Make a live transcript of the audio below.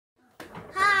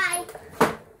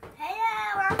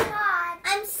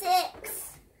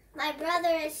My brother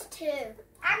is 2.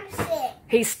 I'm 6.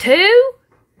 He's 2?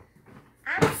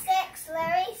 I'm 6.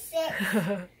 Larry's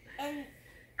 6. And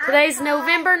Today's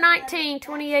November 19,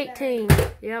 2018.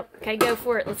 Yep. Okay, go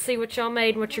for it. Let's see what y'all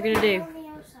made and what you're going to do.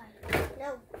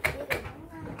 No.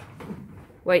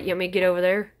 Wait, you want me to get over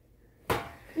there?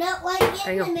 No, like get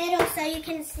in the middle so you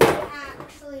can see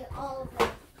actually all of them.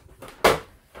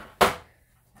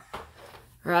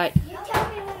 Right. You tell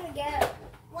me when to go.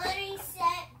 Ready,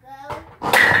 set, go.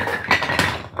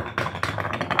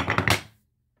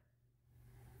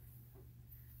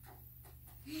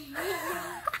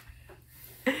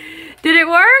 Did it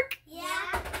work?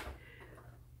 Yeah.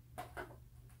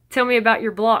 Tell me about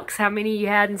your blocks, how many you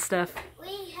had and stuff.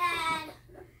 We had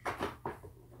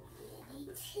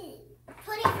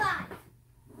 25.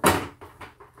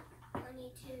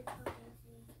 22,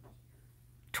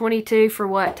 22 for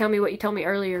what? Tell me what you told me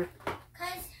earlier.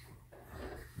 because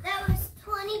that was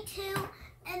 22,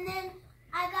 and then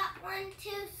I got 1, 2,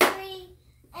 3,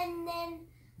 and then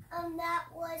that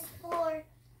was for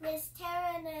Miss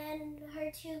Tara and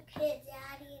her 2 kids,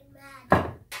 Addie and Maddie.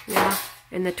 Yeah.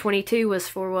 And the 22 was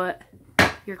for what?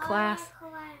 Your class?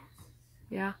 Class.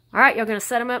 Yeah. All right, y'all going to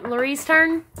set them up in Lueree's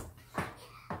turn?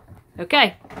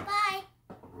 Okay. Bye.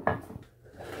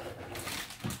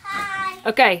 Hi.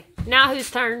 Okay. Now whose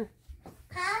turn?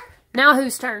 Huh? Now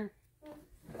whose turn?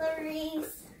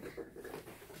 Lueree's.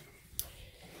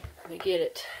 Let me get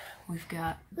it. We've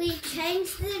got... We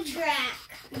changed the track.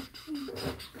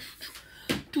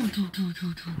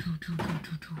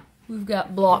 We've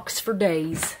got blocks for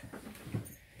days.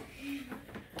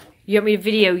 You want me to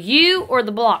video you or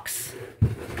the blocks?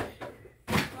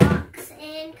 Blocks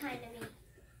and kind of me.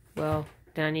 Well,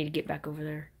 then I need to get back over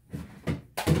there.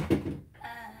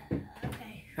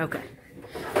 Okay. Okay.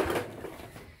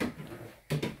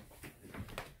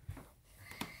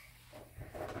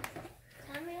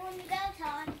 Tell me when to go,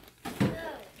 Todd. Go.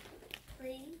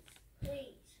 Please.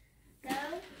 Please. Go.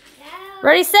 Go.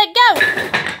 Ready, set, go!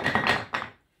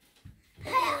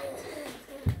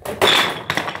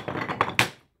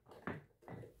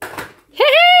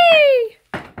 Hey!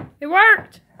 It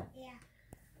worked! Yeah.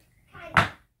 Kind of.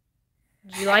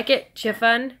 Did you like it? Did you have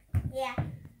fun? Yeah.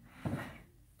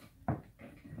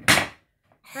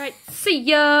 Alright, see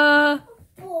ya!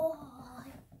 Boy.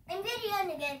 I'm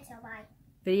videoing again, so bye.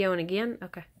 Videoing again?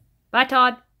 Okay. Bye,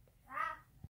 Todd.